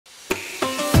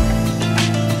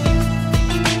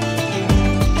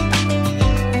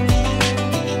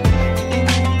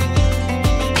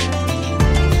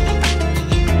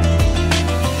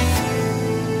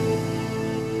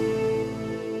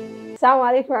Assalamu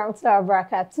alaikum warahmatullahi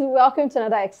wabarakatuh. Welcome to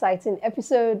another exciting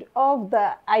episode of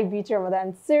the iBeauty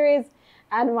Ramadan series.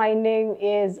 And my name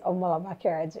is Malta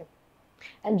Guinness.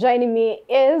 And joining me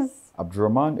is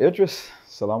Abdurrahman Idris.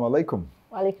 Assalamu alaikum.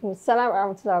 Wa alaikum assalam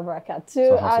warahmatullahi wabarakatuh.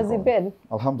 So how's it been?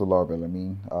 Alhamdulillah,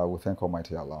 we thank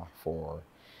Almighty Allah for,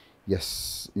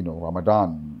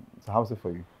 Ramadan. So how's it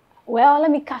for you? Well, let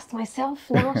me cast myself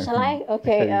now, shall I?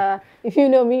 Okay, if you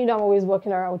know me, you know I'm always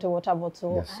walking around with a water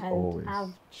bottle. Yes, and always. I've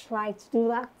tried to do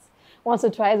that once or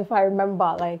twice before I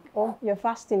remember, like, oh, you're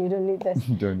fasting, you don't need this.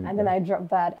 Then I drop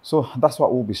that. So that's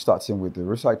what we'll be starting with, the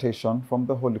recitation from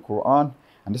the Holy Quran.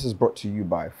 And this is brought to you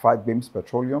by 5 Bims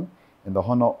Petroleum in the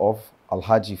honor of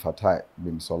Al-Haji Fatah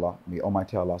bin Sola. May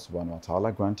Almighty Allah subhanahu wa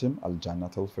ta'ala grant him Al-Jannah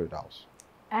al-Firdaus.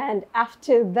 And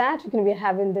after that, we're going to be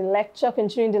having the lecture,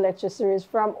 continuing the lecture series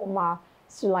from Umar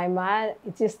Suleiman.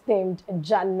 It is themed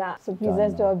Jannah. So please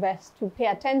let's do our best to pay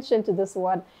attention to this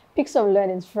word, pick some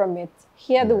learnings from it,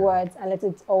 hear the words, and let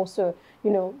it also,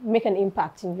 make an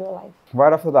impact in your life.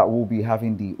 Right after that, we'll be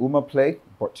having the Ummah play,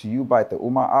 brought to you by the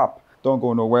Ummah app. Don't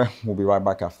go nowhere. We'll be right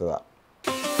back after that.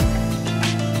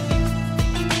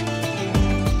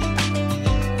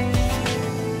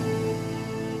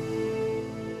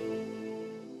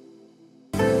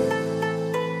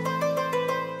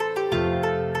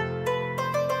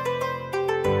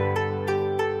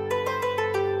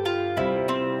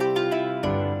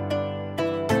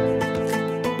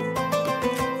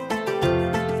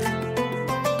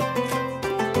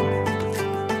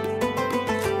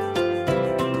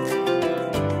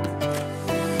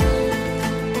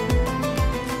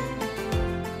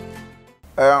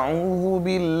 أعوذ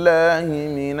بالله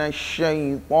من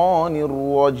الشيطان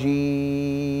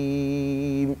الرجيم.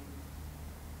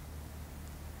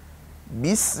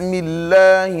 بسم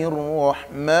الله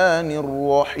الرحمن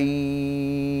الرحيم.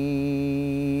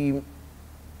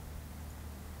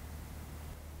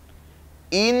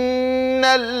 إن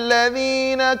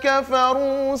الذين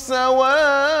كفروا سواء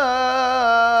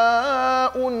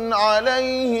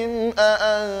عليهم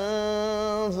أأنذرتهم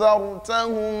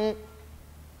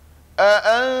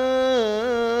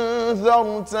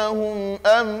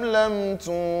أم لم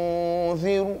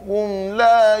تنذرهم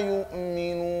لا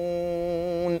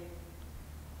يؤمنون.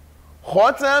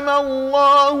 ختم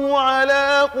الله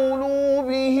على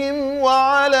قلوبهم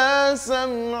وعلى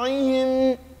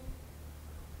سمعهم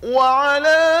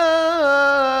وعلى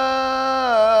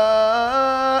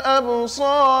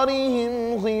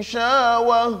أبصارهم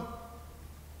غشاوة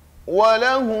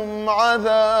ولهم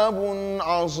عذاب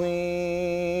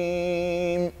عظيم.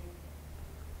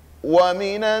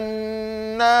 ومن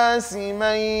الناس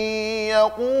من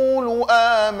يقول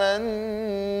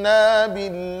آمنا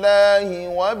بالله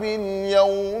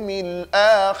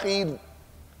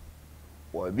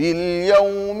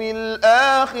وباليوم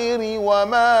الآخر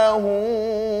وما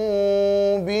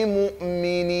هم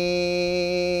بمؤمنين.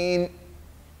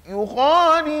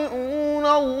 يخادعون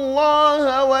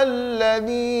الله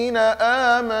والذين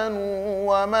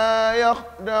آمنوا وما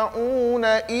يخدعون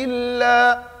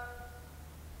إلا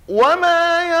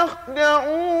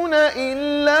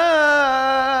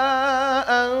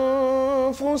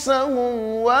أنفسهم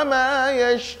وما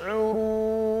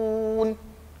يشعرون.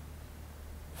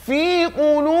 في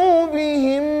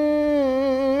قلوبهم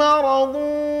مرض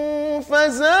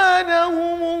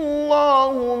فزادهم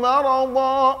الله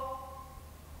مرضا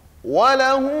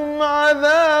ولهم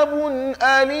عذاب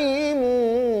أليم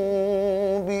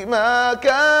بما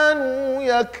كانوا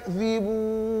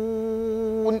يكذبون.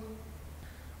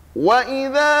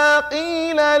 وإذا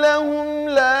قيل لهم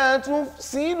لا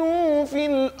تفسدوا في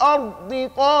الأرض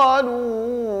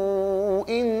قالوا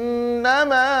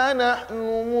إنما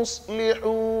نحن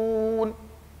مصلحون.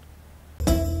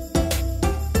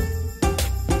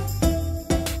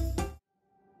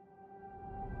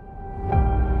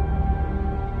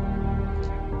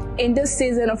 In this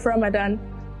season of Ramadan,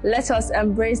 let us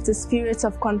embrace the spirit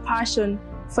of compassion,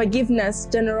 forgiveness,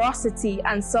 generosity,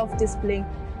 and self-discipline.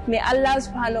 May Allah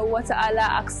subhanahu wa ta'ala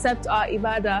accept our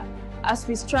ibadah as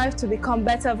we strive to become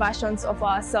better versions of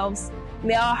ourselves.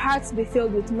 May our hearts be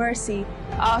filled with mercy,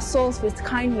 our souls with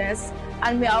kindness,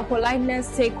 and may our politeness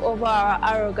take over our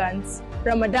arrogance.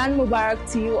 Ramadan Mubarak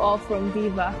to you all from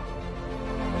Viva.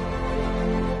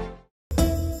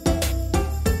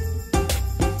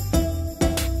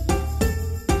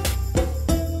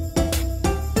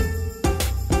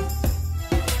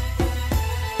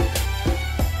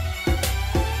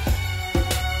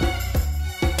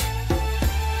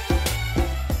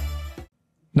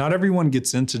 Not everyone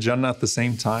gets into Jannah at the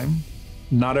same time.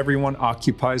 Not everyone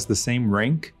occupies the same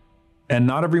rank. And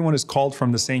not everyone is called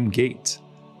from the same gate.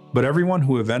 But everyone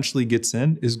who eventually gets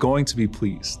in is going to be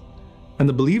pleased. And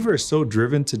the believer is so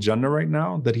driven to Jannah right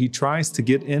now that he tries to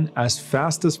get in as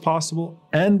fast as possible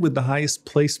and with the highest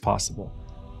place possible.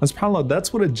 And subhanAllah,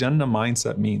 that's what a Jannah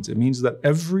mindset means. It means that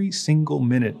every single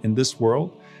minute in this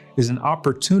world is an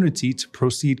opportunity to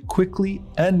proceed quickly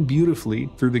and beautifully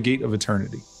through the gate of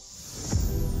eternity.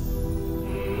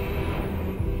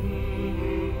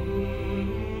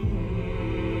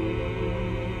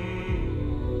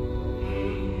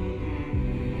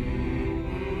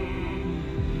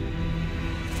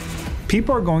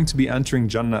 People are going to be entering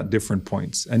Jannah at different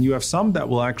points, and you have some that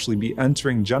will actually be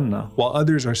entering Jannah while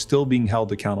others are still being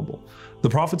held accountable. The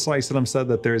Prophet ﷺ said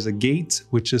that there is a gate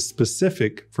which is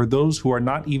specific for those who are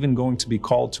not even going to be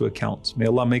called to account. May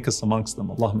Allah make us amongst them.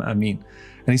 Allahumma ameen.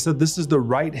 And he said this is the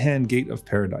right-hand gate of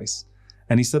paradise.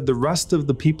 And he said the rest of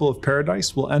the people of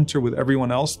paradise will enter with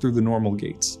everyone else through the normal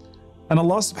gates. And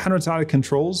Allah subhanahu wa ta'ala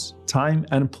controls time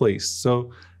and place.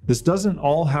 So this doesn't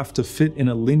all have to fit in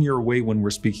a linear way when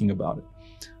we're speaking about it.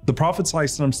 The Prophet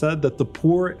ﷺ said that the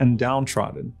poor and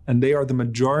downtrodden, and they are the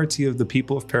majority of the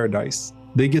people of paradise,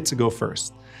 they get to go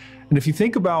first. And if you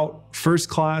think about first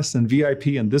class and VIP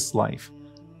in this life,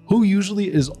 who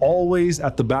usually is always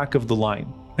at the back of the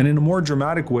line? And in a more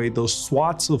dramatic way, those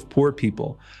swaths of poor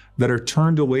people that are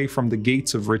turned away from the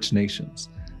gates of rich nations.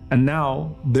 And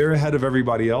now they're ahead of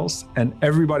everybody else, and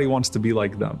everybody wants to be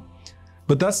like them.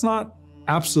 But that's not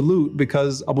absolute,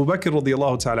 because Abu Bakr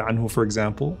radiallahu ta'ala anhu, for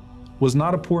example, was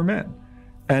not a poor man,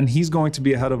 and he's going to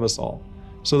be ahead of us all.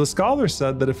 So the scholar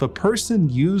said that if a person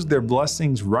used their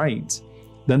blessings right,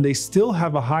 then they still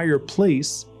have a higher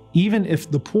place, even if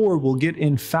the poor will get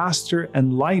in faster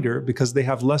and lighter because they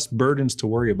have less burdens to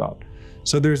worry about.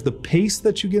 So there's the pace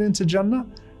that you get into Jannah,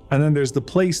 and then there's the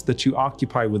place that you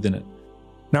occupy within it.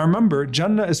 Now remember,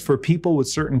 Jannah is for people with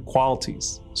certain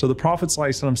qualities. So the Prophet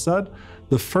ﷺ said,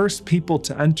 the first people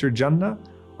to enter Jannah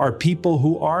are people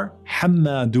who are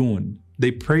hammadun. They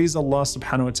praise Allah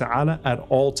subhanahu wa ta'ala at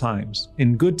all times,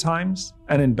 in good times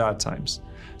and in bad times.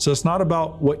 So it's not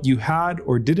about what you had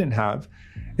or didn't have.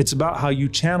 It's about how you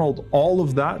channeled all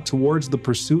of that towards the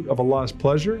pursuit of Allah's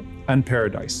pleasure and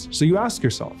paradise. So you ask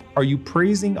yourself, are you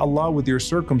praising Allah with your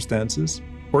circumstances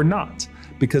or not?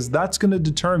 Because that's going to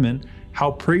determine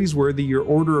how praiseworthy your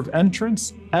order of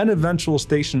entrance and eventual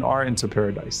station are into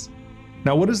paradise.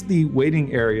 Now, what does the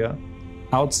waiting area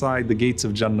outside the gates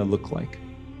of Jannah look like?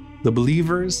 The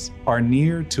believers are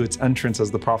near to its entrance,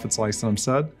 as the Prophet ﷺ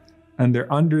said, and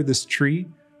they're under this tree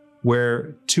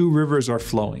where two rivers are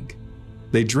flowing.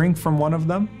 They drink from one of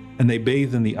them and they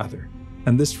bathe in the other.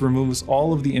 And this removes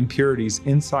all of the impurities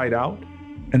inside out,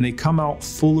 and they come out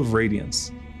full of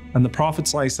radiance. And the Prophet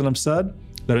ﷺ said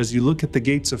that as you look at the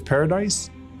gates of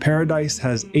paradise, paradise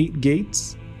has 8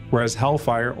 gates, whereas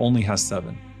hellfire only has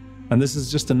 7. And this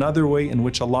is just another way in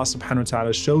which Allah subhanahu wa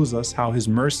ta'ala shows us how His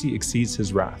mercy exceeds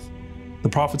His wrath. The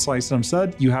Prophet ﷺ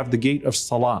said, you have the gate of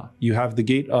salah, you have the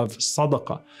gate of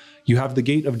sadaqah, you have the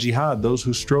gate of jihad, those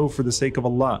who strove for the sake of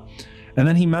Allah. And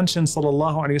then he mentioned,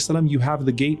 sallallahu alayhi wasallam, you have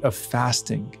the gate of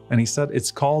fasting. And he said it's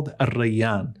called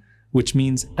ar-rayyan, which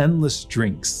means endless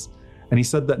drinks. And he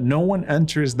said that no one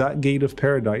enters that gate of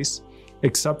paradise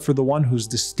except for the one who's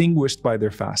distinguished by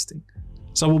their fasting.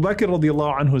 So Abu Bakr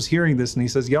radiallahu anhu is hearing this and he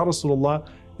says, Ya Rasulullah,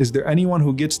 is there anyone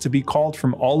who gets to be called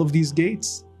from all of these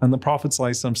gates? And the Prophet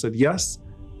ﷺ said, yes,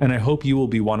 and I hope you will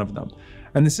be one of them.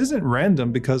 And this isn't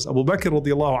random, because Abu Bakr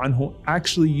radiallahu anhu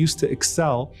actually used to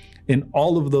excel in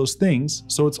all of those things,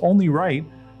 so it's only right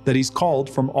that he's called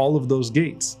from all of those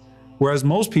gates. Whereas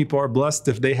most people are blessed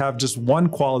if they have just one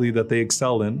quality that they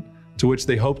excel in, to which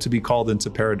they hope to be called into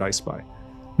paradise by.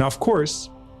 Now, of course,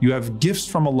 you have gifts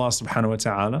from Allah subhanahu wa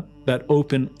ta'ala that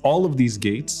open all of these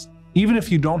gates, even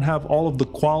if you don't have all of the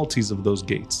qualities of those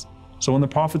gates. So when the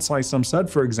Prophet ﷺ said,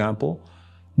 for example,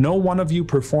 no one of you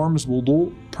performs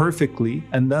wudu perfectly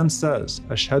and then says,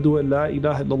 Ashhadu an la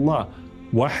ilaha illallah,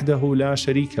 wahdahu la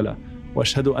sharika lah, wa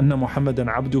ashhadu anna Muhammadan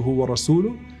abduhu wa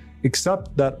rasuluh,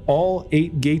 except that all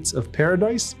 8 gates of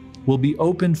paradise will be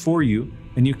open for you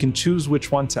and you can choose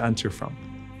which one to enter from.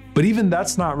 But even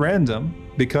that's not random,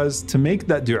 because to make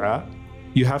that dua,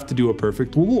 you have to do a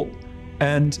perfect wudu.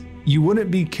 And you wouldn't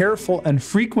be careful and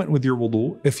frequent with your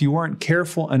wudu if you weren't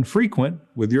careful and frequent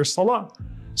with your salah.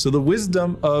 So the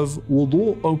wisdom of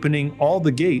wudu opening all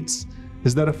the gates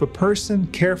is that if a person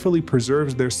carefully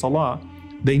preserves their salah,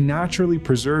 they naturally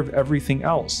preserve everything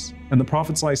else. And the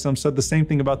Prophet ﷺ said the same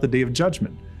thing about the Day of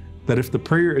Judgment, that if the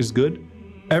prayer is good,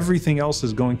 everything else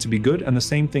is going to be good, and the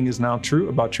same thing is now true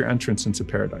about your entrance into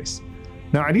paradise.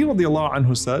 Now, Ali radiallahu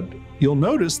anhu said, you'll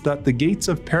notice that the gates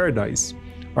of paradise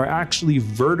are actually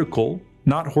vertical,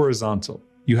 not horizontal.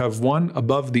 You have one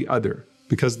above the other,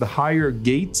 because the higher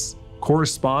gates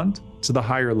correspond to the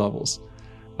higher levels.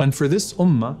 And for this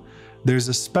ummah, there's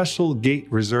a special gate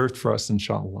reserved for us,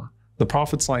 inshallah. The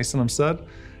Prophet ﷺ said,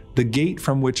 the gate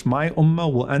from which my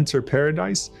ummah will enter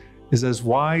paradise is as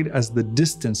wide as the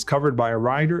distance covered by a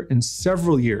rider in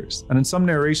several years. And in some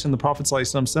narration, the Prophet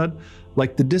ﷺ said,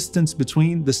 like the distance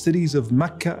between the cities of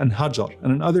Mecca and Hajar.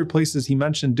 And in other places, he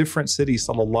mentioned different cities,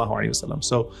 sallallahu alayhi wasallam.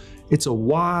 So it's a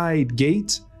wide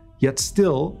gate, yet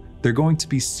still they're going to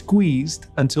be squeezed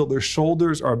until their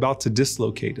shoulders are about to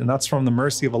dislocate. And that's from the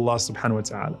mercy of Allah subhanahu wa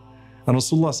ta'ala. And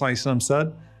Rasulullah ﷺ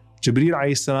said, Jibreel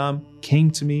alayhi salam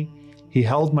came to me, he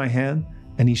held my hand,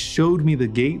 and he showed me the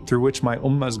gate through which my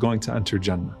ummah is going to enter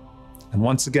Jannah. And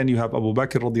once again, you have Abu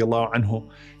Bakr radiallahu anhu.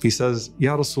 He says,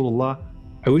 Ya Rasulullah,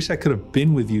 I wish I could have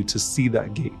been with you to see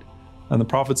that gate. And the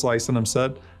Prophet ﷺ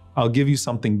said, I'll give you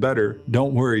something better.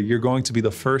 Don't worry, you're going to be the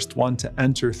first one to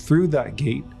enter through that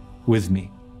gate with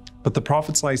me. But the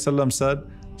Prophet ﷺ said,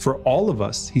 for all of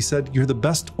us, he said, you're the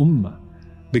best ummah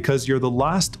because you're the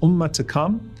last ummah to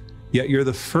come, yet you're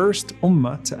the first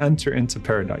ummah to enter into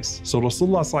paradise. So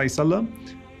Rasulullah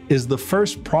ﷺ is the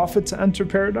first prophet to enter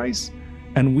paradise,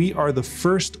 and we are the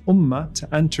first ummah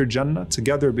to enter Jannah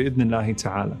together bi'idhnillahi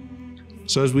ta'ala.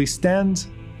 So as we stand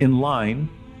in line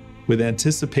with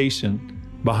anticipation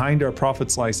behind our Prophet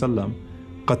ﷺ,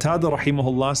 Qatada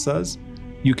rahimahullah says,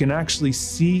 you can actually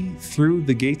see through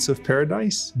the gates of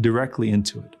paradise directly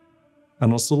into it.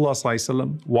 And Rasulullah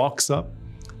ﷺ walks up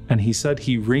and he said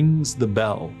he rings the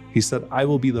bell. He said, I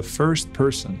will be the first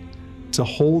person to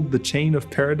hold the chain of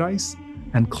paradise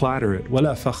and clatter it.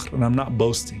 Wala fakhr, and I'm not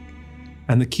boasting.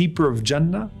 And the keeper of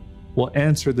Jannah will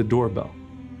answer the doorbell.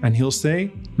 And he'll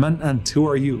say, Man ant, who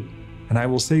are you? And I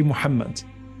will say, Muhammad.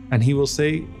 And he will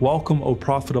say, welcome, O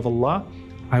Prophet of Allah.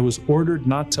 I was ordered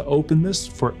not to open this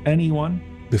for anyone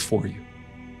before you.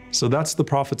 So that's the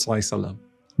Prophet ﷺ.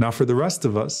 Now for the rest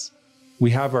of us, we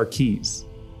have our keys.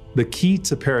 The key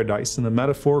to paradise in the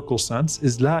metaphorical sense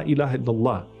is La ilaha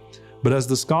illallah. But as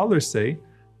the scholars say,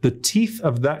 the teeth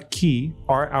of that key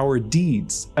are our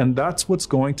deeds, and that's what's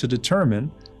going to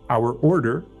determine our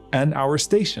order and our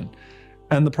station.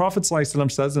 And the Prophet ﷺ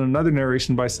says in another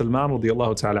narration by Salman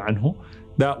radiallahu ta'ala anhu,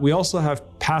 that we also have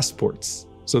passports.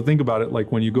 So think about it,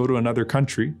 like when you go to another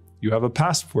country, you have a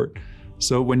passport.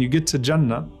 So when you get to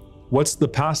Jannah, what's the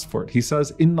passport? He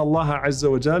says, Inna Allah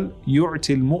azza wa jal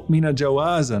yu'ti al-mu'mina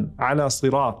jawazan ala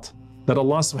sirat. That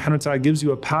Allah subhanahu wa ta'ala gives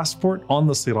you a passport on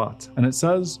the sirat. And it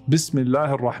says,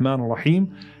 Bismillah ar-Rahman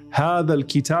ar-Rahim, Hadha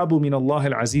al-kitabu min Allah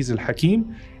al-Aziz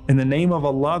al-Hakim. In the name of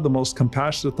Allah, the most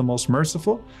compassionate, the most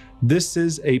merciful. This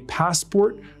is a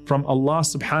passport from Allah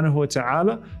subhanahu wa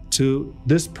ta'ala to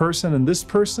this person and this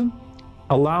person.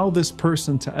 Allow this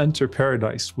person to enter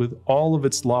paradise with all of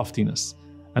its loftiness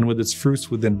and with its fruits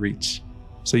within reach.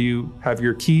 So you have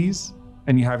your keys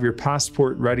and you have your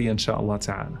passport ready, inshaAllah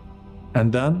ta'ala.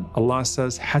 And then Allah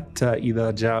says, Hatta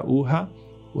idha ja'uha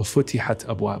wa futihat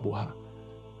abwabuha.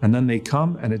 And then they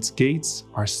come and its gates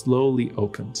are slowly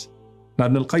opened. Now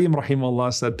Ibn al-Qayyim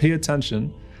rahimahullah said, pay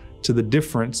attention to the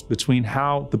difference between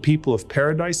how the people of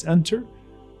paradise enter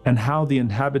and how the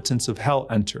inhabitants of hell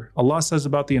enter. Allah says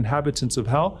about the inhabitants of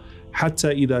hell, Hatta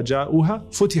idha ja'uha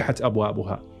futihat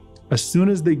abwabuha. As soon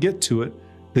as they get to it,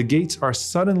 the gates are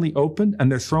suddenly opened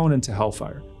and they're thrown into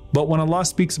hellfire. But when Allah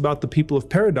speaks about the people of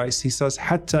paradise, He says,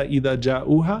 Hatta idha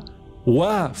ja'uha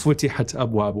wa futihat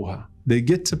abwabuha. They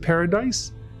get to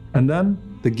paradise and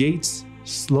then the gates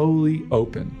slowly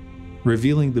open,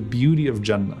 revealing the beauty of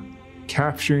Jannah,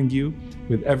 capturing you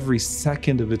with every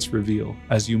second of its reveal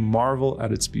as you marvel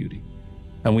at its beauty.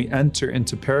 And we enter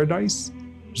into paradise,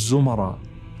 zumara,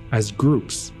 as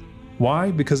groups.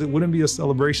 Why? Because it wouldn't be a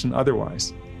celebration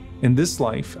otherwise. In this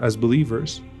life, as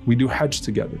believers, we do Hajj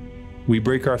together. We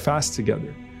break our fast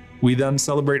together. We then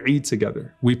celebrate Eid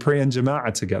together. We pray in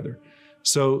Jama'ah together.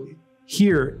 So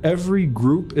here, every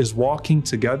group is walking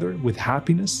together with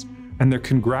happiness and they're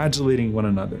congratulating one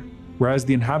another. Whereas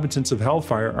the inhabitants of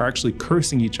hellfire are actually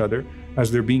cursing each other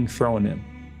as they're being thrown in.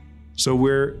 So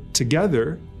we're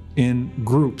together in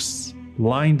groups,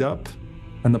 lined up,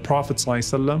 and the Prophet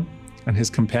ﷺ and his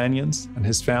companions and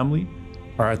his family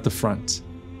are at the front.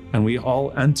 And we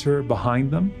all enter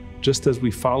behind them, just as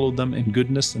we followed them in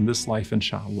goodness in this life,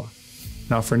 inshallah.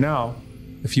 Now for now,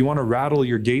 if you want to rattle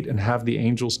your gate and have the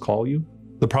angels call you,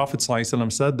 the Prophet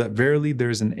ﷺ said that verily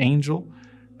there's an angel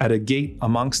at a gate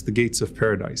amongst the gates of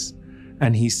paradise.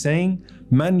 And he's saying,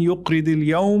 Man yuqridil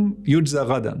yawm yujza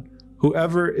ghadan.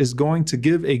 Whoever is going to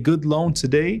give a good loan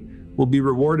today will be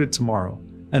rewarded tomorrow.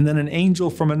 And then an angel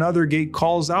from another gate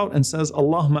calls out and says,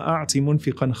 Allahumma a'ti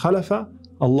munfiqan khalafa,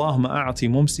 Allahumma a'ti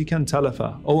mumsikan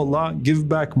talafa. Oh Allah, give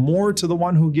back more to the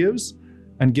one who gives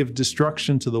and give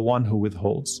destruction to the one who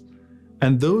withholds.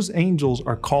 And those angels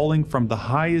are calling from the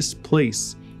highest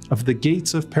place of the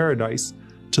gates of paradise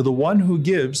to the one who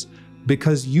gives,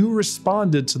 because you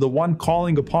responded to the one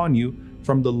calling upon you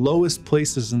from the lowest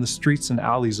places in the streets and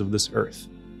alleys of this earth.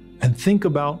 And think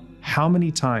about how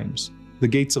many times the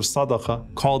gates of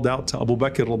Sadaqah called out to Abu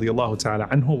Bakr radiallahu ta'ala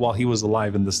anhu while he was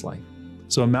alive in this life.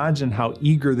 So imagine how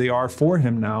eager they are for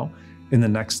him now in the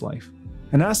next life.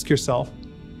 And ask yourself,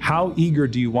 how eager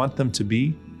do you want them to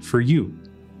be for you?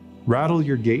 Rattle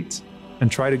your gate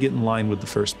and try to get in line with the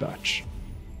first batch.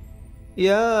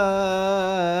 يا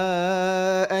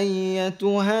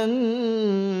أيتها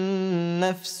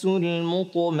النفس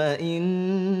المطمئنة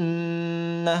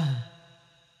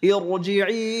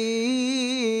ارجعي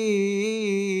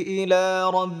إلى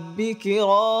ربك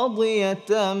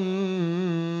راضية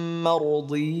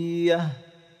مرضية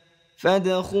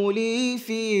فادخلي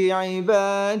في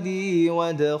عبادي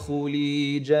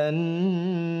وادخلي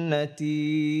جنتي.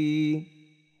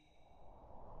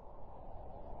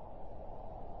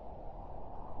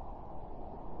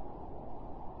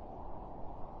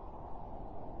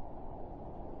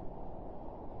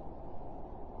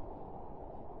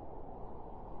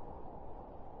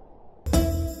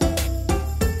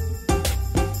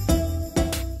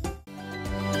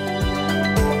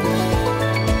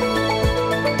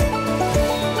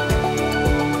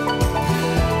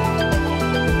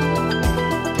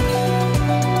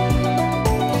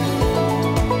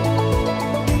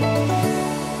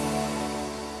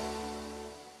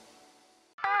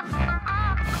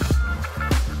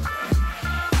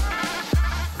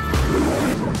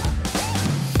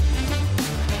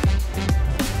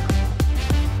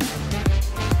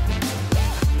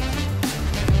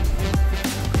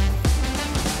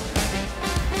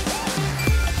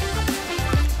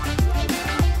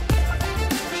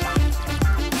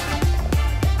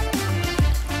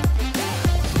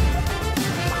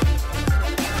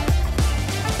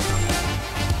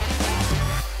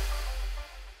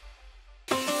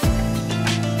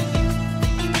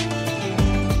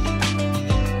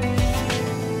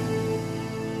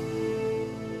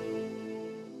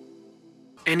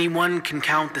 Anyone can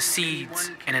count the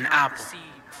seeds in an apple,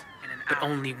 but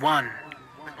only one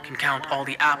can count all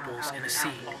the apples in a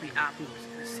seed.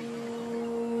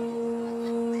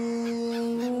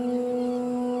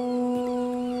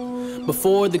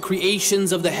 Before the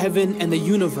creations of the heaven and the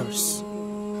universe,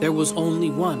 there was only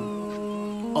one,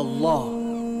 Allah,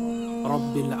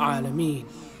 Rabbil Alameen,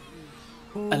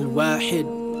 Al-Wahid,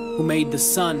 who made the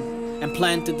sun and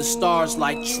planted the stars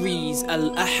like trees,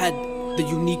 Al-Ahad, the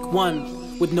unique one,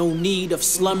 with no need of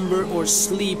slumber or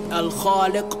sleep.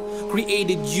 Al-Khaliq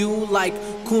created you like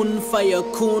kun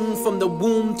fayakun, from the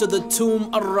womb to the tomb.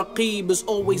 Al-Raqib is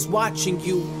always watching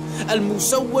you.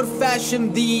 Al-Musawwir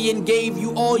fashioned thee and gave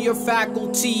you all your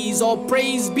faculties. All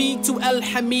praise be to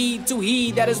Al-Hamid, to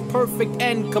he that is perfect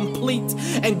and complete.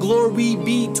 And glory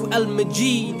be to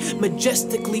Al-Majid,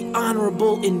 majestically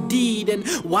honorable indeed. And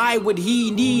why would he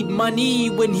need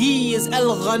money when he is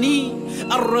Al-Ghani?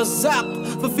 Al-Razzaq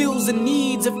fulfills the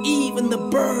needs of even the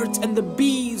birds and the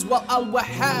bees, while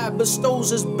Al-Wahhab bestows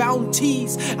his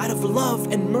bounties out of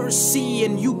love and mercy.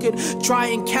 And you could try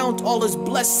and count all his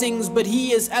blessings, but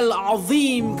he is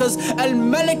Al-Azim, cause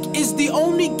Al-Malik is the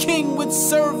only king with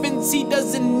servants he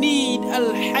doesn't need.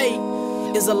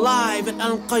 Al-Hayy is alive, and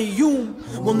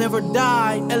Al-Qayyum will never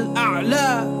die.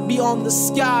 Al-A'la beyond the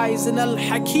skies, and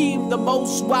Al-Hakim the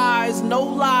most wise, no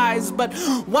lies. But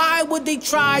why would they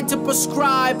try to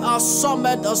prescribe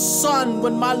As-Samad a son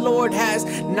when my Lord has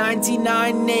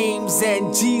 99 names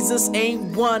and Jesus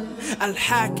ain't one?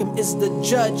 Al-Hakim is the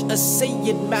judge, a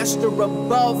Sayyid master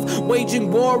above.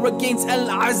 Waging war against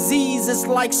Al-Aziz is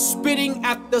like spitting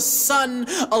at the sun.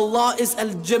 Allah is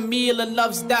Al-Jamil and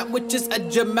loves that which is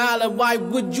Al-Jamal. And why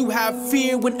would you have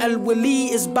fear when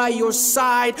Al-Wali is by your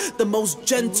side? The most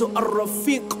gentle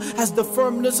Al-Rafiq has the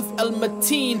firmness of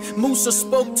Al-Mateen. Musa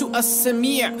spoke to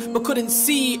As-Sami' but couldn't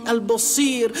see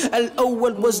Al-Basir.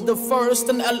 Al-Awwal was the first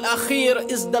and Al-Akhir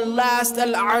is the last.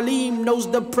 Al-Alim knows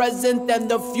the present and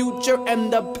the future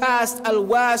and the past.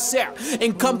 Al-Wasi'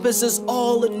 encompasses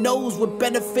all, it knows what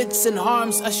benefits and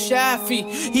harms. Al-Shafi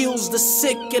heals the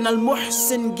sick, and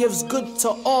Al-Muhsin gives good to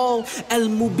all.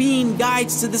 Al-Mubin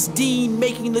guides to this deen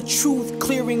making the truth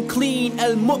clear and clean.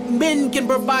 Al-Mu'min can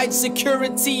provide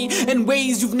security in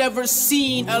ways you've never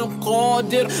seen.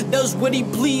 Al-Qadir does what he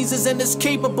pleases and is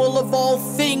capable of all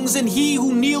things. And he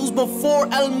who kneels before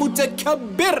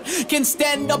Al-Mutakabbir can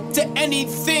stand up to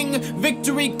anything.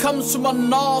 Victory comes from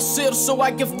Al-Nasir, so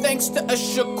I give thanks to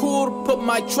Ash-Shakur. Put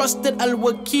my trust in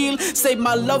Al-Wakil, say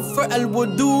my love for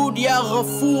Al-Wadud. Ya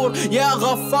Ghafoor, Ya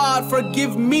Ghafar,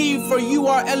 forgive me, for you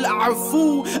are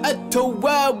Al-Afu.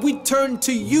 At-Tawwab, we turn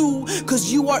to you,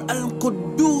 cause you are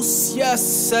Al-Quddus. Ya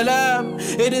Salam,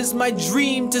 it is my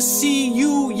dream to see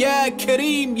you. Ya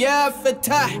Kareem, Ya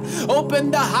Fatah,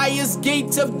 open the highest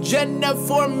gates of Jannah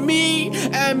for me.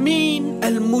 Ameen.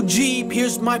 Al-Mujib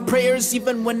hears my prayers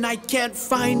even when I can't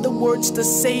find the words to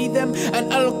say them.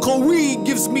 And Al-Qawi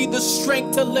gives me the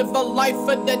strength to live a life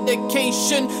of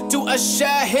dedication to a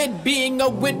shahid, being a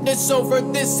witness over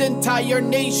this entire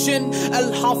nation.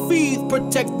 Al-Hafiz,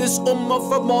 protect this ummah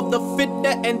from all the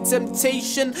fitna and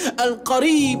temptation.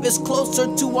 Al-Qareeb is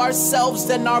closer to ourselves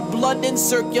than our blood in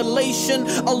circulation.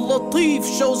 Al-Latif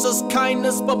shows us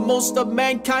kindness, but most of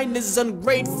mankind is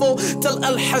ungrateful. Till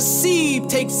Al-Hasib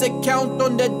takes account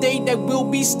on the day that we'll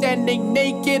be standing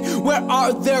naked. Where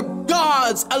are their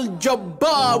gods?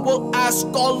 Al-Jabbar will ask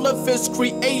all of his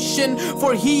creation,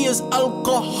 for he is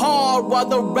Al-Qahar, while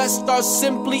the rest are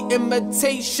simply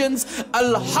imitations.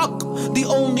 Al-Haq, the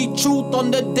only truth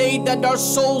on the day that our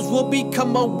souls will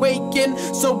become awakened.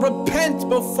 So repent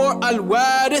before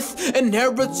Al-Warith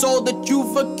inherits all that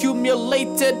you've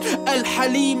accumulated.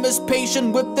 Al-Halim is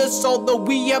patient with us, although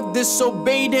we have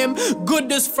disobeyed him.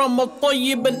 Goodness from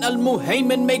Al-Tayyib, and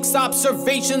Al-Muhaymin makes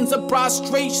observations of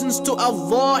prostrations to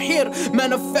Al-Zahir,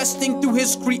 manifesting through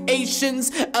his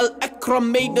creations.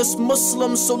 Al-Akram made us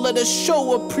Muslims, so let us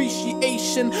show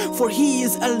appreciation, for he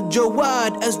is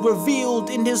Al-Jawad as revealed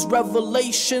in his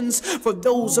revelations. For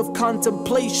those of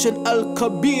contemplation,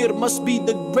 Al-Kabir must be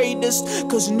the greatest,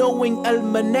 cause knowing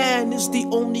Al-Manan is the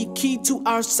only key to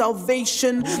our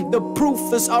salvation. The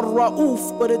proof is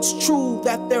Ar-Ra'uf, but it's true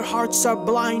that their hearts are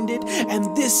blinded,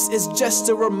 and this is just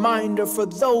a reminder for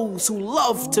those who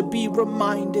love to be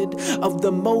reminded of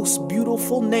the most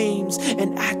beautiful names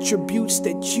and attributes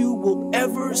that you will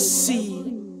ever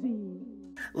see,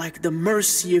 like the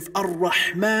mercy of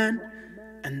Ar-Rahman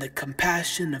and the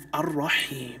compassion of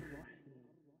Ar-Rahim.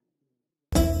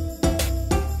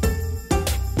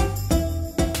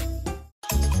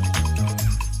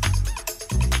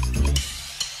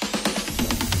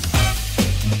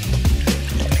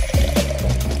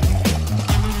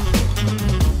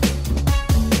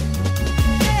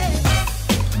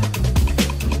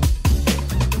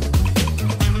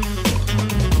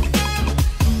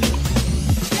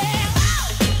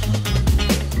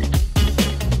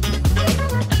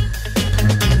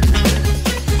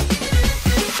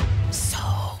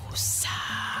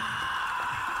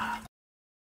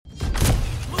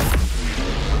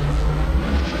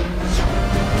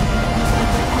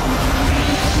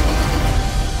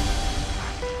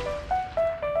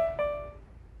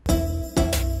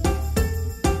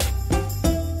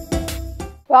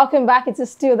 Welcome back. It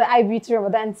is still the iBeauty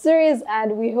Ramadan series,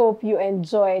 and we hope you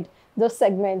enjoyed those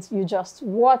segments you just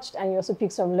watched and you also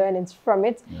picked some learnings from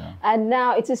it. Yeah. And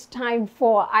now it is time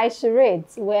for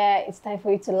Charades, where it's time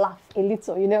for you to laugh a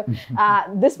little. You know,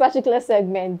 this particular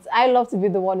segment, I love to be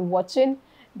the one watching,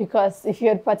 because if you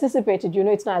had participated, you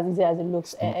know it's not as easy as it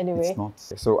looks anyway. It's not.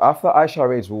 So after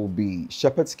Charades will be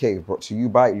Shepherd's Cave, brought to you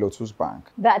by Lotus Bank.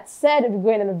 That said, we're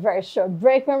going on a very short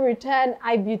break. When we return,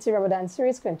 iBeauty Ramadan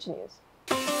series continues.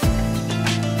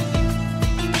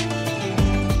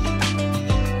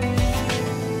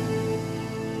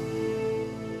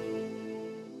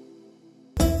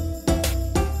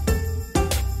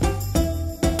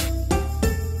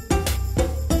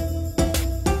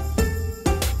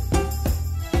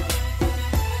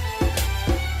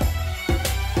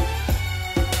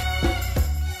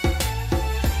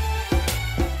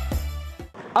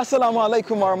 Assalamu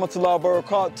alaikum wa rahmatullahi wa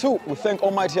barakatuh. We thank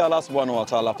Almighty Allah subhanahu wa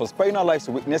ta'ala for sparing our lives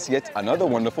to witness yet another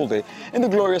wonderful day in the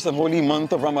glorious and holy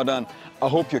month of Ramadan. I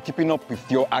hope you're keeping up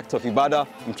with your act of ibadah.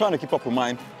 I'm trying to keep up with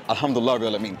mine. Alhamdulillah,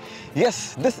 Rabbil Alameen.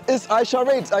 Yes, this is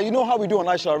Charades. You know how we do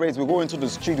on Charades. We go into the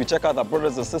street, we check out our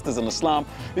brothers and sisters in Islam.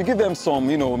 We give them some,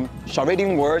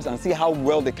 charading words and see how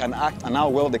well they can act and how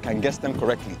well they can guess them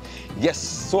correctly. Yes,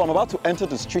 so I'm about to enter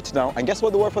the street now, and guess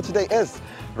what the word for today is?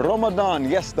 Ramadan.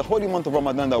 Yes, the holy month of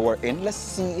Ramadan that we're in. Let's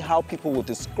see how people will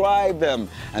describe them,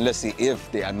 and let's see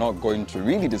if they are not going to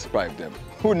really describe them.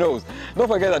 Who knows? Don't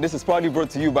forget that this is proudly brought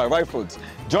to you by Right Foods.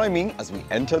 Join me as we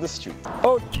enter the street.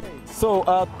 Okay,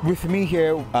 So with me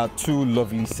here are two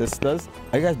lovely sisters.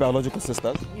 Are you guys biological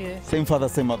sisters? Yes. Same father,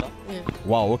 same mother? Yeah.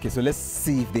 Wow, okay, so let's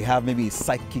see if they have maybe a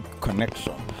psychic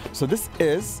connection. So this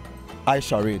is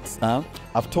Charades.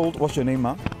 I've told, what's your name,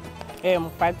 ma?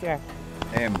 Fatia.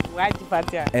 Raji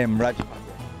Fatia. Raji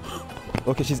Fatia.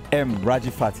 Okay, she's Raji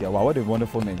Fatia. Wow, what a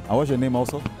wonderful name. And what's your name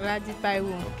also? Raji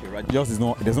Taiwo. Okay, Raji. Yours is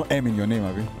there's no M in your name,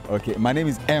 Abi. Okay, my name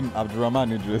is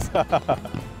Abdurrahman Idris.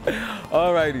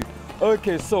 Alrighty.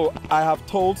 Okay, so I have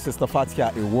told Sister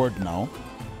Fatia a word now.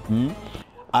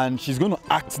 And she's going to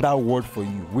act that word for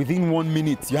you within 1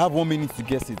 minute. You have 1 minute to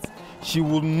guess it. She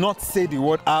will not say the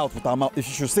word out with her mouth. If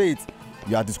she should say it,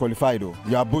 you are disqualified though.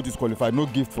 You are both disqualified. No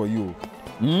gift for you.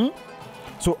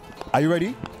 So, are you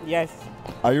ready? Yes.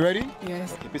 Are you ready?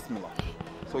 Yes. Okay, bismillah.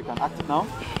 So you can act it now.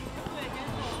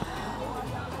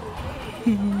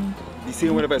 The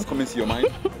same whatever is coming to your mind.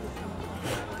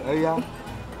 Oh yeah.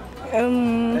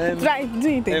 Try, do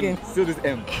it again. Still this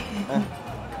M.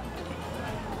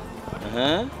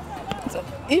 So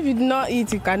if you do not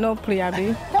eat, you cannot play, Abi.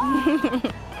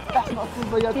 That's not food,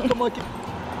 but you have to come on.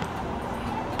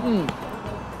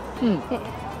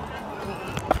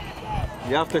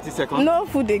 You have 30 seconds. No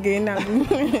food again, Abi.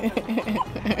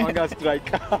 Hunger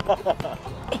strike.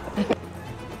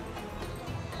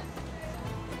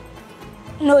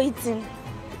 No eating.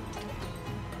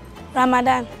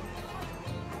 Ramadan.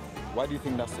 Why do you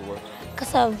think that's the word?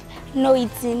 Because of no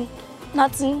eating,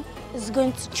 nothing is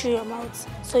going to chew your mouth,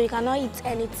 so you cannot eat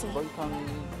anything. But you can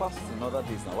fast in other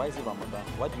days now. Why is it Ramadan?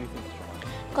 Why do you think it's Ramadan?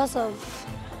 Because of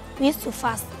we used to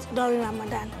fast during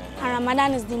Ramadan, and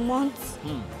Ramadan is the month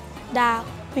that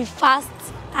we fast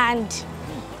and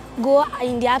go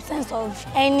in the absence of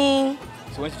any.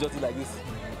 So when she just did like this,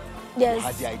 yes, you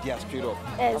had the idea straight up.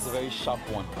 Yes. That's a very sharp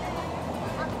one.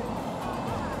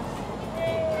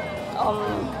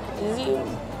 Is it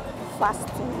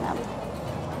fasting now?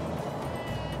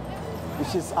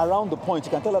 Which is around the point.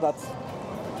 You can tell her that.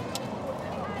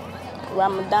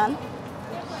 Ramadan.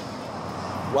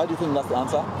 Why do you think that's the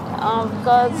answer?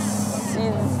 Because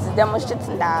it's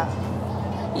demonstrating that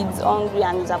it's hungry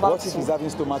and it's about What if he's having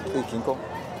stomach ache, Inko?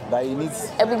 That he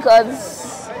needs...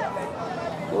 Because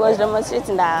he was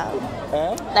demonstrating that,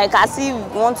 like as if he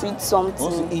wants to eat something.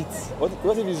 Wants to eat.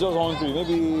 What if he's just hungry?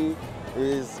 Maybe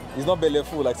he's not belly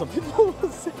full like some people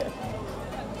say.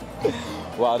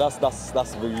 Wow, that's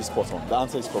very spot on. The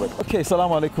answer is correct. Okay,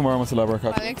 Assalamu alaikum wa rahmatullahi wa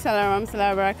barakatuh. Alaikum salam wa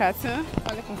rahmatullahi wa barakatuh.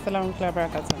 Alaikum salam wa rahmatullahi wa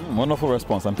barakatuh. Wonderful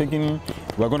response. I'm thinking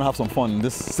we're going to have some fun in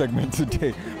this segment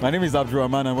today. My name is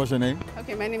Abdurrahman, and what's your name?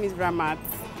 Okay, my name is Ramat.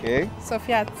 Okay.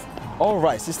 Sofiat. All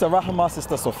right, Sister Rahma,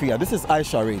 Sister Sophia. This is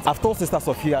Charades. I've told Sister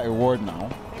Sophia a word now,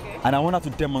 and I want her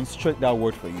to demonstrate that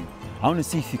word for you. I want to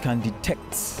see if you can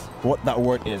detect what that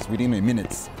word is within a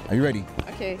minute. Are you ready?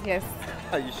 Okay, yes.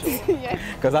 Are you sure? Yes.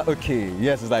 Because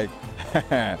yes, it's like,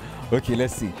 okay,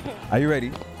 let's see. Are you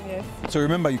ready? Yes. So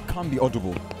remember, you can't be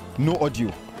audible. No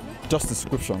audio, just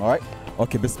description, all right?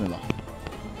 Okay, bismillah.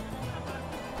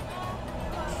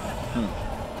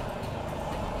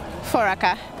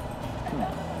 Foraka.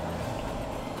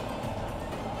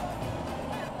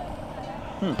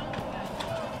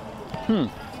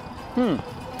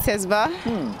 Tesba.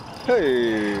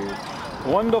 Hey,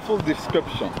 wonderful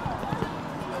description.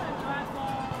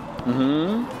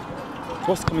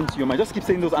 What's coming to your mind? Just keep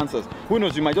saying those answers. Who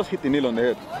knows, you might just hit the nail on the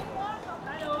head.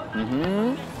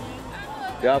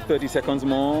 You have 30 seconds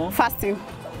more. Fasting.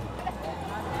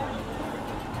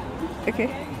 Okay.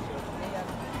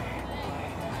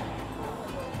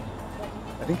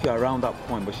 I think you're around that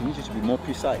point, but she needs you to be more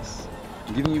precise.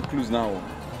 I'm giving you clues now.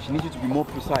 She needs you to be more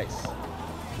precise.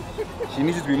 She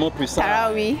needs you to be more precise.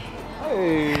 Taraweeh.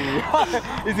 Hey,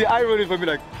 is the eye rolling for me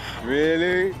like,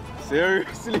 really?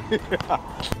 Seriously?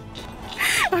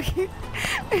 Okay.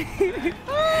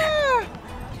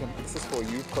 This is for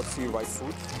you, courtesy right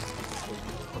food.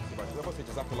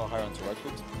 Jazakumullah khairan.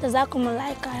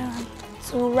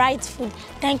 To right food.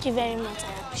 Thank you very much. I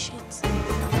appreciate it.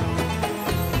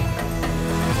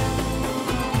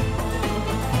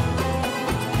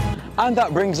 And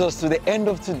that brings us to the end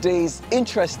of today's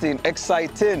interesting,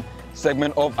 exciting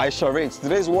segment of Charades.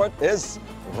 Today's word is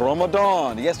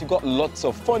Ramadan. Yes, we got lots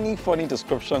of funny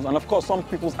descriptions. And of course, some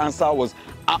people's answer was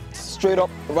straight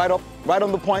up, right on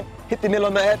the point, hit the nail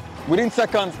on the head within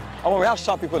seconds. And we have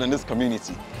sharp people in this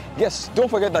community. Yes, don't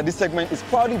forget that this segment is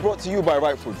proudly brought to you by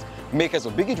Right Foods, makers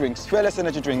of Biggie Drinks, Fearless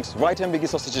Energy Drinks, Right Hand Biggie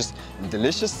Sausages, and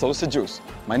delicious sausage juice.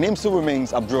 My name still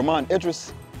remains Abdurrahman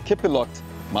Idris. Keep it locked.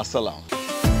 Masalam.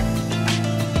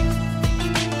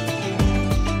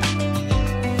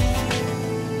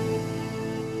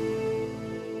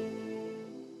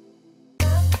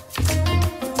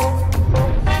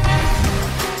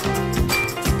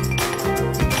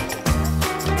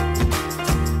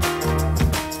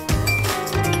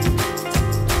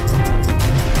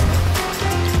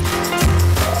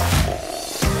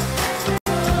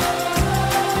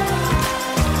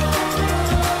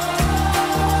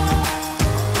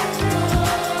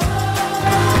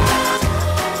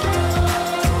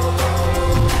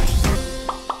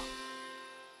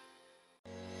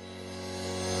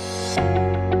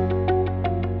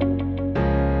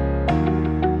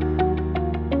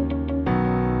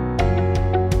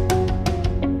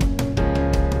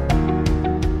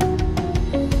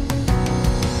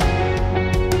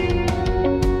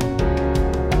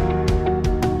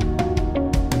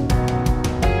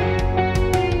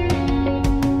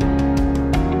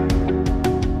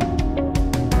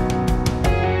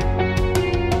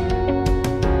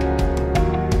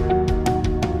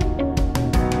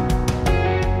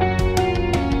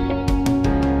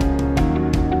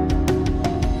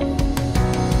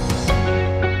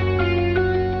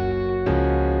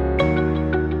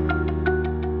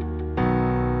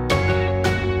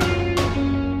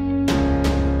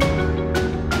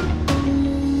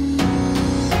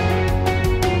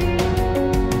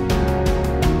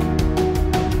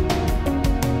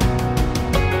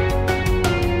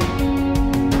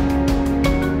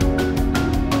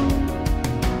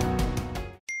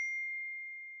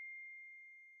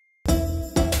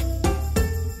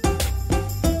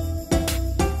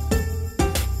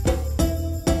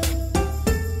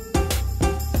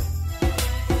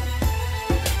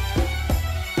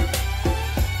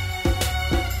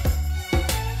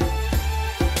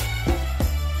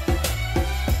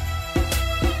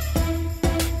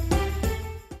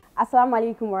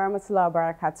 Assalamu alaikum wa rahmatullahi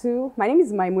wa barakatuh. My name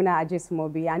is Maimuna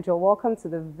Ajismobi and you're welcome to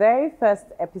the very first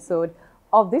episode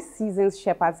of this season's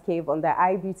Shepherd's Cave on the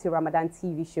iBeauty Ramadan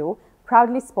TV show,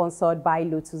 proudly sponsored by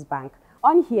Lotus Bank.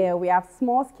 On here, we have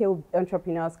small-scale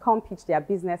entrepreneurs come pitch their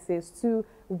businesses to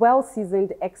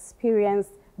well-seasoned,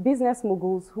 experienced business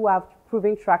moguls who have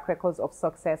proven track records of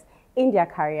success in their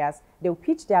careers. They'll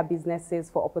pitch their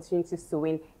businesses for opportunities to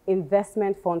win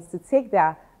investment funds to take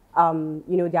their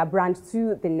their brand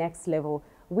to the next level.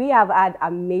 We have had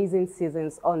amazing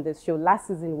seasons on this show. Last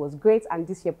season was great and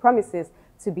this year promises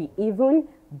to be even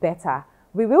better.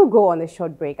 We will go on a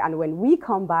short break and when we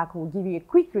come back, we'll give you a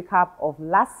quick recap of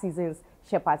last season's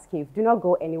Shepherd's Cave. Do not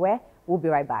go anywhere. We'll be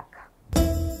right back.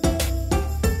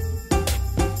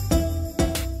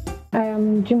 I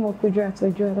am Jimo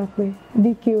Kudratojuadakwe,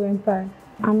 DQ Empire.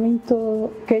 I'm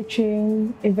into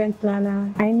catering, event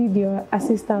planner. I need your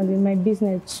assistance in my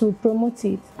business to promote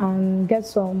it and get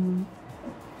some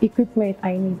equipment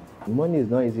I need. Money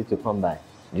is not easy to come by,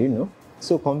 do you know?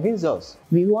 So convince us.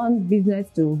 We want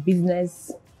business to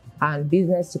business and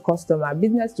business to customer,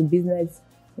 business to business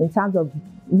in terms of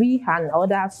we and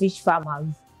other fish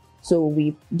farmers. So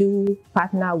we do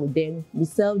partner with them. We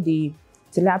sell the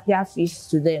tilapia fish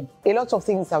to them. A lot of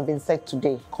things have been said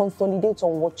today. Consolidate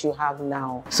on what you have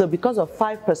now. So because of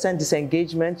 5%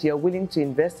 disengagement, you're willing to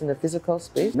invest in a physical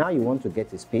space? Now you want to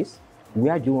get a space.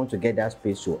 Where do you want to get that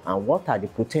space to? And what are the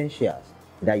potentials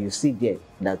that you see there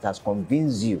that has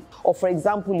convinced you? Or for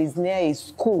example, is near a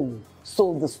school,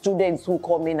 so the students who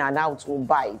come in and out will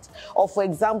buy it. Or for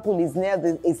example, is near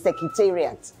a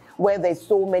secretariat where there's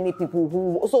so many people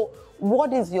who... So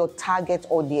what is your target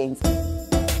audience?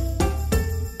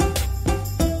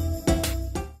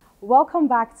 Welcome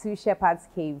back to Shepherd's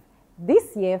Cave.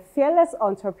 This year, fearless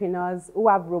entrepreneurs who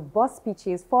have robust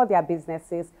pitches for their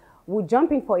businesses will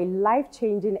jump in for a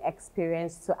life-changing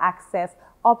experience to access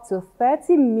up to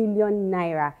 30 million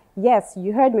naira. Yes,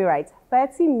 you heard me right,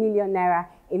 30 million naira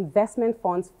investment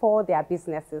funds for their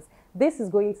businesses. This is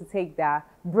going to take their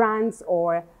brands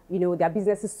or their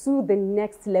businesses to the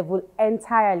next level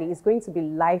entirely. It's going to be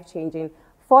life-changing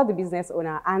for the business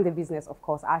owner and the business, of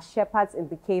course. Our shepherds in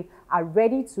the cave are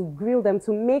ready to grill them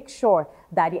to make sure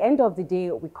that at the end of the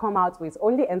day, we come out with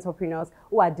only entrepreneurs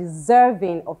who are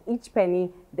deserving of each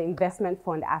penny the investment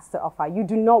fund has to offer. You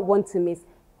do not want to miss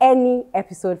any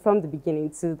episode from the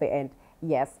beginning to the end.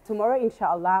 Yes, tomorrow,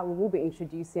 inshallah, we will be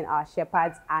introducing our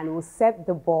shepherds and we'll set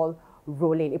the ball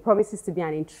rolling. It promises to be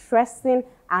an interesting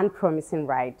and promising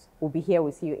ride. We'll be here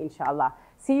with you, inshallah.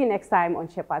 See you next time on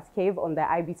Shepherd's Cave on the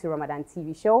iBeauty Ramadan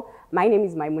TV show. My name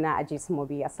is Maimuna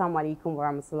Ajismobi. Assalamu alaikum wa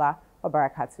rahmatullahi wa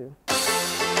barakatuh.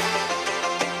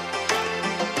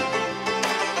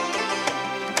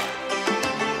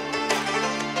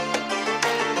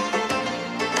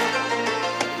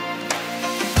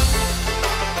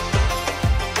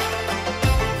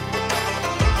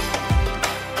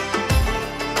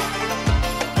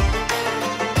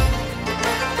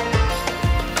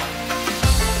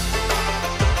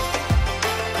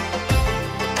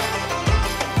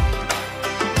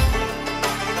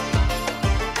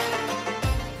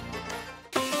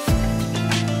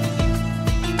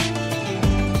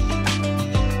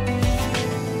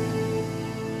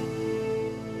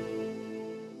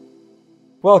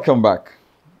 Welcome back.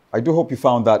 I do hope you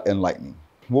found that enlightening.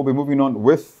 We'll be moving on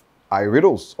with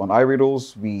iRiddles. On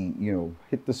iRiddles, we,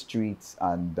 hit the streets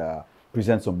and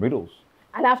present some riddles.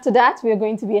 And after that, we're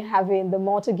going to be having the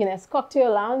Malta Guinness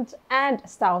Cocktail Lounge and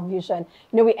Style Fusion.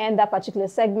 We end that particular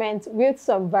segment with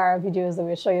some viral videos that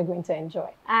we're sure you're going to enjoy.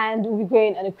 And we'll be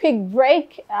going on a quick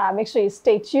break. Make sure you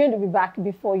stay tuned. We'll be back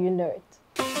before you know it.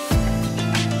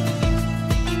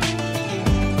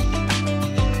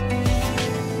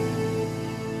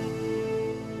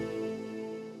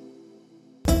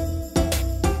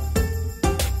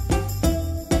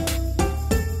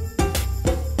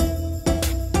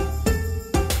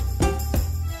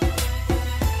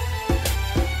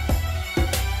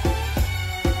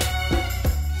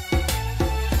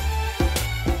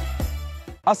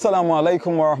 Assalamu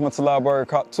alaikum wa rahmatullahi wa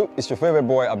barakatuh. It's your favorite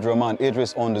boy Abdurrahman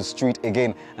Idris on the street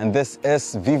again, and this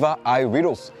is Viva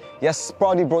iRiddles. Yes,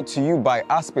 proudly brought to you by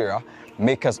Aspira,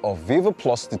 makers of Viva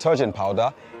Plus detergent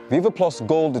powder, Viva Plus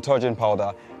Gold detergent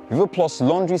powder, Viva Plus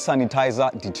laundry sanitizer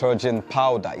detergent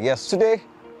powder. Yes, today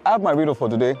I have my riddle for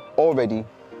today already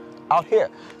out here.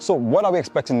 So what are we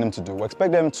expecting them to do? We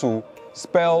expect them to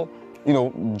spell,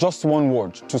 just one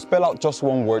word, to spell out just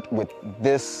one word with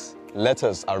this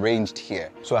letters arranged here.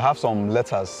 So I have some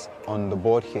letters on the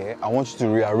board here. I want you to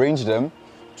rearrange them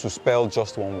to spell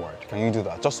just one word. Can you do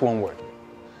that? Just one word.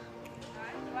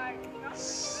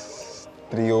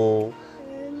 Trio.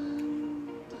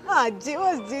 Ah, Jay,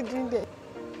 what's Jay doing there?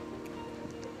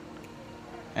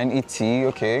 N-E-T,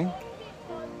 okay.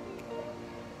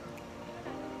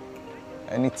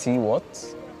 N-E-T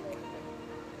what?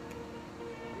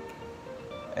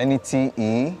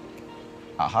 N-E-T-E.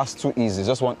 Has two E's, it's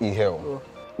just one E here. Oh.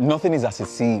 Nothing is as it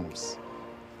seems.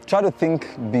 Try to think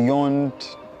beyond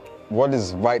what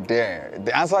is right there.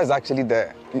 The answer is actually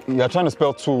there. You're trying to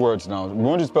spell two words now. We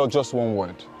want you to spell just one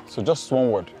word. So just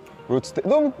one word.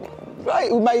 No, right,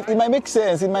 it might make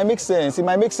sense, it might make sense, it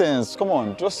might make sense. Come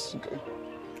on, just...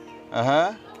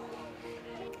 Uh-huh.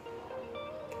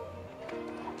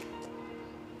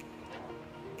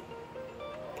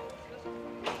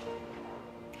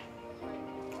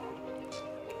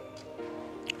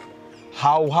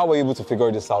 How were you able to figure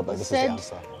this out that this is the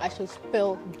answer? I should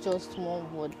spell just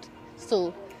one word.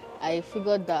 So I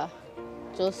figured that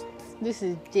this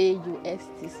is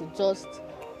J-U-S-T, so just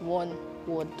one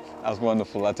word. That's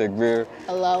wonderful. I take beer.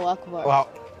 Allahu Akbar. Wow.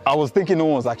 I was thinking no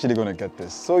one was actually going to get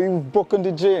this. So you've broken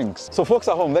the jinx. So folks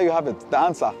at home, there you have it. The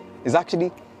answer is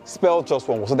actually spelled just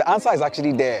one word. So the answer is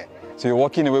actually there. So you're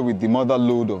walking away with the mother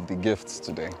load of the gifts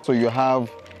today. So you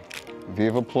have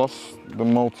Viva Plus, the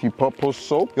multi-purpose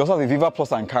soap. You also have the Viva Plus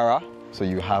Ankara. So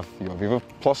you have your Viva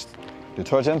Plus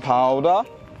detergent powder.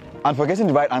 And for getting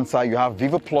the right answer, you have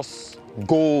Viva Plus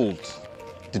Gold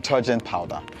detergent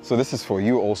powder. So this is for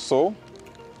you also.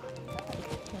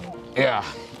 Yeah.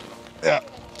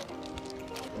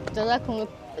 Does that come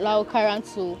allow Karen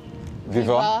to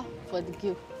Viva for the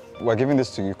gift? We're giving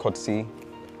this to you courtesy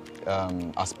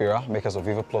Aspira, makers of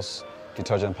Viva Plus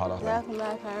detergent powder.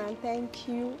 Thank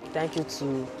you. Thank you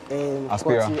to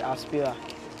Aspira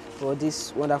for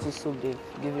this wonderful soap they've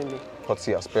given me.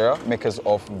 Courtesy Aspira, makers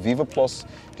of Viva Plus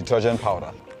detergent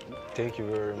powder. Thank you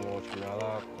very much. May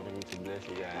Allah continue to bless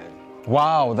you guys.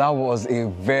 Wow, that was a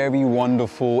very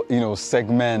wonderful,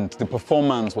 segment. The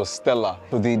performance was stellar.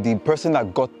 So the person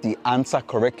that got the answer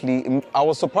correctly, I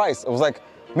was surprised. I was like,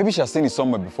 maybe she has seen it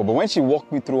somewhere before. But when she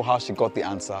walked me through how she got the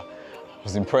answer, I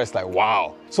was impressed, like,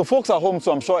 wow. So folks at home,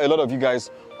 so I'm sure a lot of you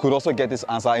guys could also get this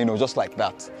answer, just like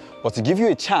that. But to give you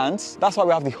a chance, that's why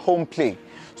we have the home play.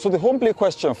 So the home play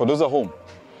question for those at home.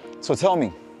 So tell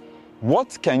me,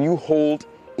 what can you hold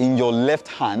in your left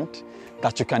hand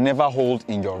that you can never hold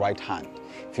in your right hand?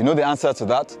 If you know the answer to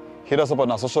that, hit us up on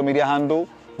our social media handle,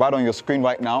 right on your screen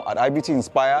right now, at iBeauty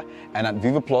Inspire and at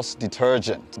Viva Plus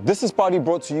Detergent. This is proudly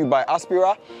brought to you by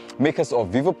Aspira, makers of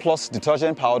Viva Plus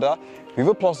Detergent Powder,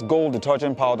 Viva Plus Gold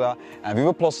Detergent Powder, and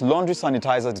Viva Plus Laundry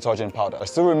Sanitizer Detergent Powder. I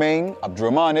still remain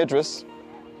Abdurrahman Idris.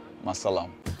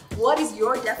 Masalam. What is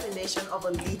your definition of a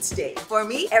lit day? For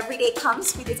me, every day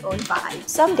comes with its own vibe.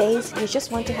 Some days you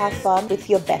just want to have fun with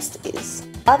your besties.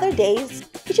 Other days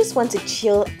you just want to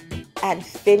chill and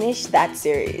finish that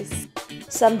series.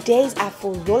 Some days are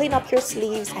for rolling up your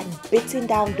sleeves and beating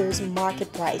down those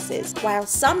market prices, while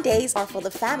some days are for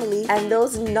the family and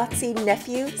those naughty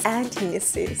nephews and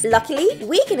nieces. Luckily,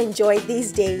 we can enjoy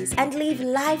these days and live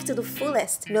life to the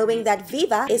fullest, knowing that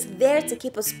Viva is there to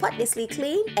keep us spotlessly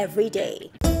clean every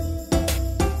day.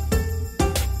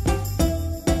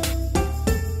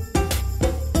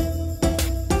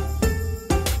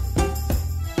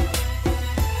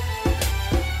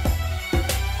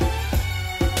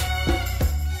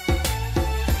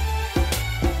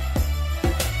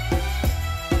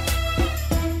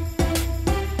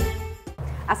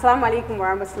 Assalamu alaikum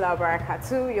warahmatullahi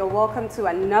wabarakatuh. You're welcome to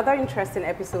another interesting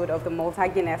episode of the Malta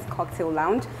Guinness Cocktail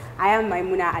Lounge. I am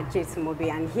Maimuna Ajaytumobi,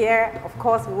 and here, of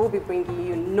course, we will be bringing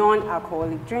you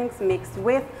non-alcoholic drinks mixed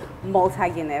with Malta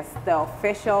Guinness, the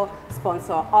official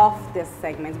sponsor of this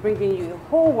segment, bringing you the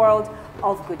whole world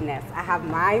of goodness. I have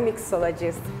my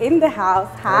mixologist in the house.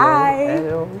 Hi.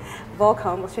 Hello.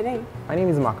 Welcome. What's your name? My name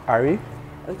is Mark Ari.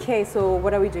 Okay, so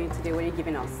what are we doing today? What are you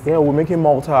giving us? Yeah, we're making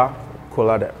Malta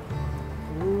colada.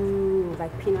 Ooh,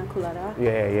 like pina colada?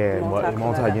 Yeah,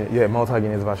 Malta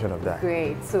Guinness version of that.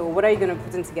 Great. So what are you going to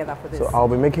put in together for this? So I'll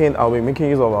be making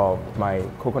use of my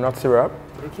coconut syrup,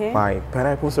 okay, my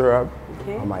pineapple syrup,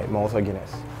 okay, and my Malta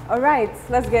Guinness. All right,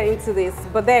 let's get into this.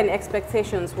 But then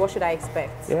expectations, what should I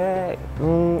expect? Yeah,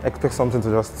 expect something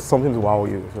to wow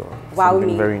you. So wow something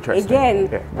me. Very interesting. Again.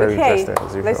 Yeah, very interesting.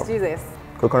 As usual. Let's do this.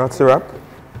 Coconut syrup,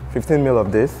 15 ml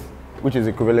of this, which is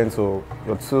equivalent to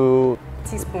your 2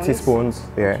 teaspoons.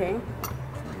 Yeah. Okay.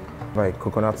 My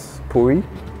coconut puree.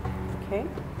 Okay.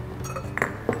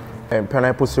 And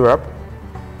pineapple syrup.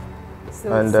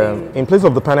 So and in place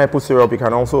of the pineapple syrup, you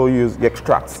can also use the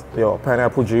extract, your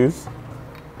pineapple juice,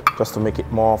 just to make it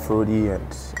more fruity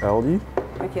and healthy.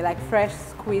 Okay, like fresh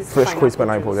squeezed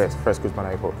pineapple, yes, fresh squeezed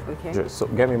pineapple. Okay. Juice. So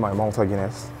get me my Malta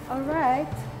Guinness. All right.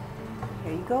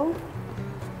 Here you go.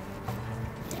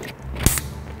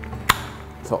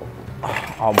 So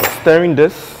I'll be stirring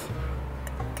this.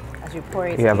 As you pour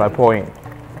it Yeah, in. by pouring.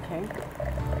 Okay.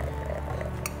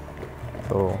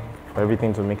 So for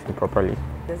everything to mix it properly.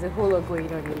 There's a whole lot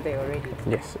going on in there already.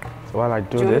 Yes. So while I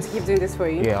do you want me this, to keep doing this for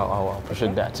you? yeah, I'll push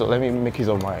it that. So let me make use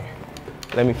of my.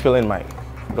 Let me fill in my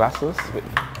glasses with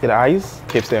the eyes.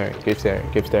 Keep stirring. Keep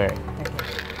stirring. Keep stirring.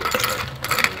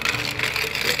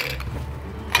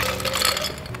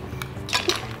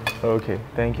 Okay.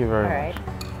 Thank you very much.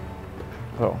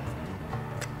 So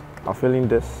I'll fill in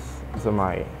this into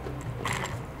my.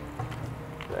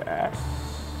 Yes.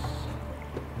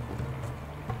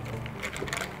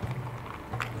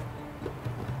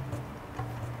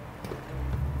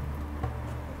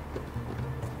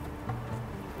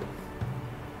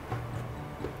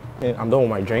 And I'm done with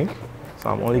my drink, so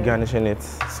I'm only garnishing it.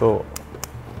 So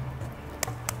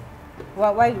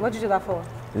What did you do that for?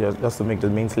 just to make the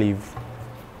main sleeve.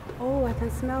 Oh, I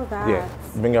can smell that. Yeah,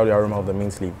 bring out the aroma of the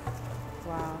main sleeve.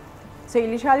 Wow. So you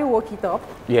literally woke it up?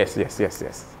 Yes, yes, yes,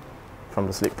 yes. From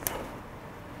the sleep.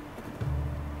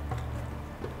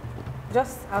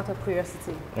 Just out of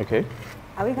curiosity. Okay.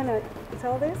 Are we gonna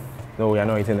tell this? No, we are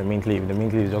not eating the main sleeve. The main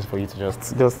sleeve is just for you to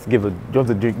just give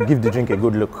the drink a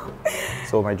good look.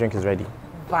 So my drink is ready.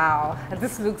 Wow,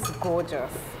 this looks gorgeous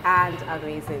and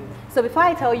amazing. So before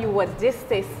I tell you what this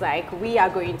tastes like, we are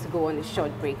going to go on a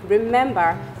short break.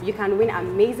 Remember, you can win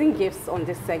amazing gifts on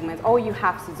this segment. All you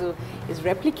have to do is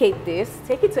replicate this,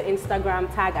 take it to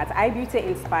Instagram, tag at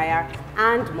iBeautyInspire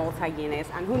and Malta Guinness.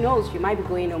 And who knows, you might be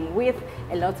going home with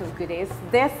a lot of goodies.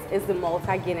 This is the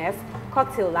Malta Guinness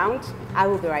Cocktail Lounge. I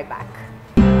will be right back.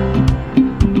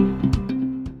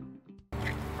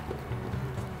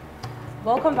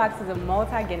 Welcome back to the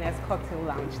Malta Guinness Cocktail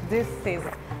Lounge. This is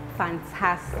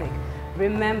fantastic.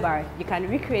 Remember, you can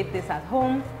recreate this at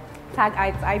home. Tag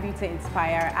at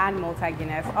iBeautyInspire and Malta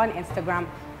Guinness on Instagram,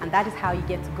 and that is how you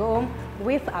get to go home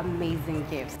with amazing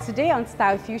gifts. Today on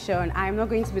Style Fusion, I'm not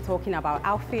going to be talking about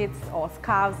outfits or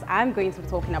scarves. I'm going to be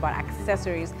talking about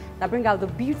accessories that bring out the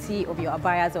beauty of your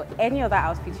abayas or any other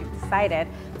outfit you've decided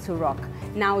to rock.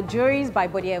 Now, Jewelries by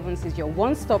Body Evans is your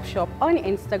one-stop shop on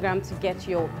Instagram to get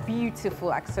your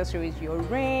beautiful accessories, your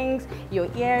rings, your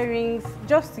earrings,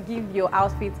 just to give your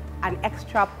outfit an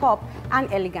extra pop and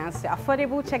elegance. They're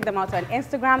affordable. Check them out on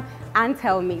Instagram and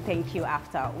tell me thank you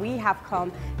after. We have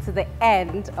come to the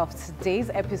end of today's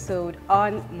episode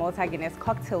on Malta Guinness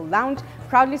Cocktail Lounge,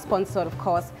 proudly sponsored, of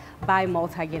course, by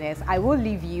Malta Guinness. I will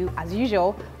leave you, as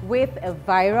usual, with a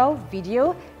viral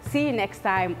video. See you next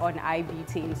time on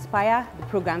iBeauty Inspire. The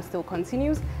program still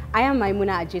continues. I am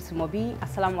Maimuna Ajetumobi.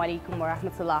 Assalamu alaikum wa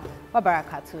rahmatullah wa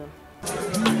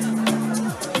barakatuh.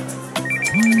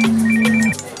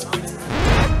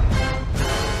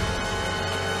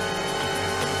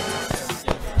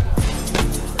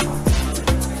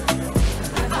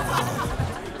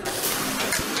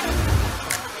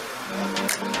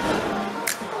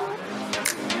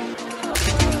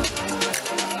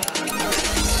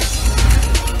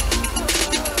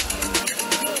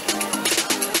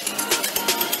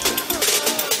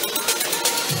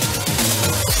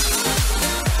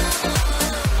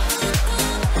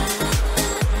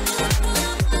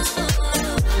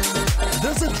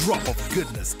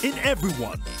 Goodness in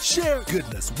everyone. Share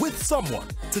goodness with someone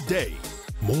today.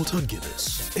 Malta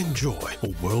Guinness. Enjoy a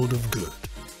world of good.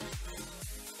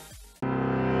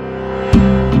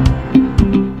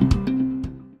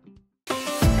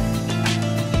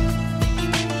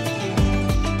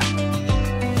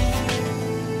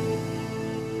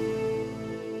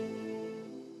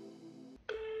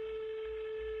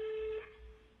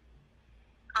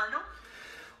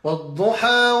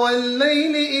 والضحى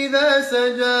والليل إذا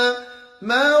سجى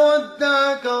ما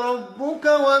ودعك ربك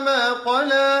وما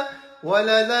قلى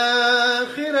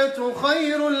وللآخرة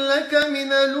خير لك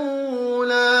من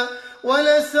الأولى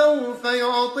ولسوف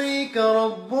يعطيك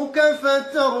ربك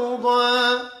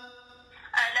فترضى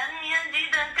ألم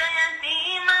يجدك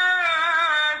يتيما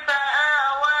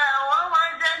فآوى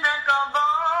ووجدك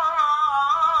ضالا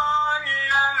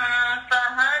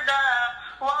فهدى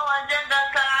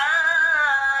ووجدك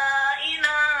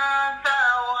عائلا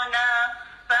فأغنى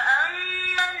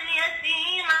فأما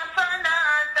اليتيم فلا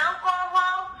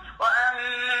تقهر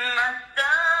وأما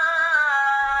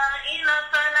السائل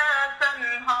فلا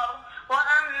تنهر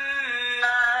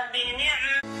وأما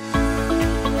بنعمة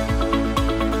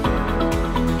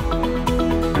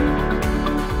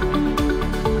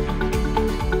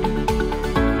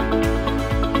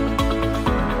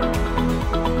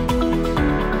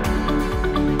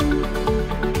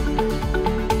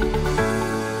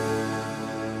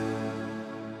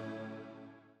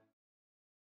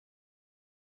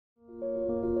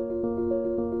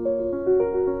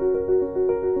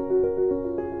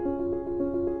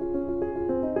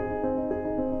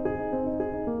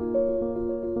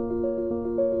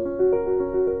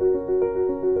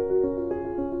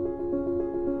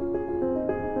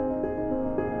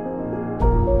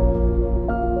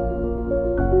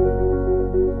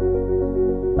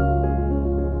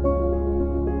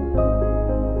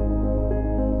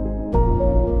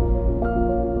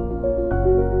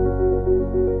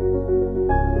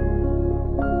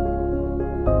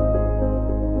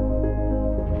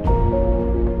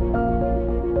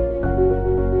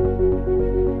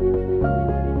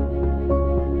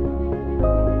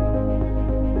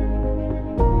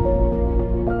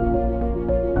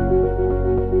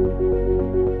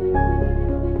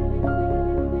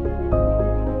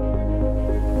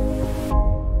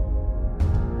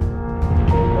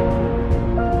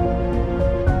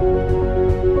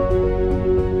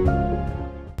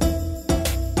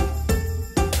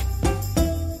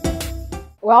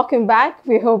Welcome back.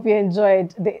 We hope you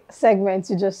enjoyed the segments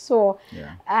you just saw.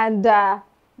 Yeah. And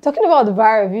talking about the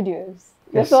viral videos,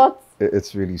 your thoughts?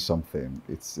 It's really something.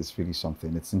 It's really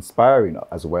something. It's inspiring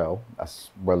as well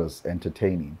as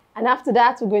entertaining. And after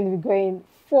that, we're going to be going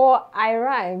for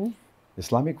iRhyme.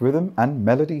 Islamic rhythm and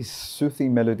melodies,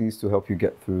 soothing melodies to help you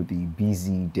get through the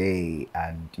busy day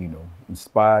and, you know,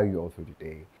 inspire you all through the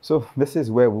day. So this is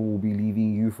where we will be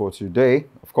leaving you for today.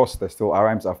 Of course, there's still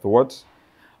iRhymes afterwards.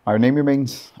 Our name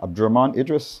remains Abdurrahman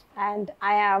Idris. And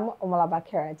I am Umar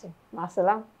Suleiman.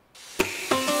 Masalam.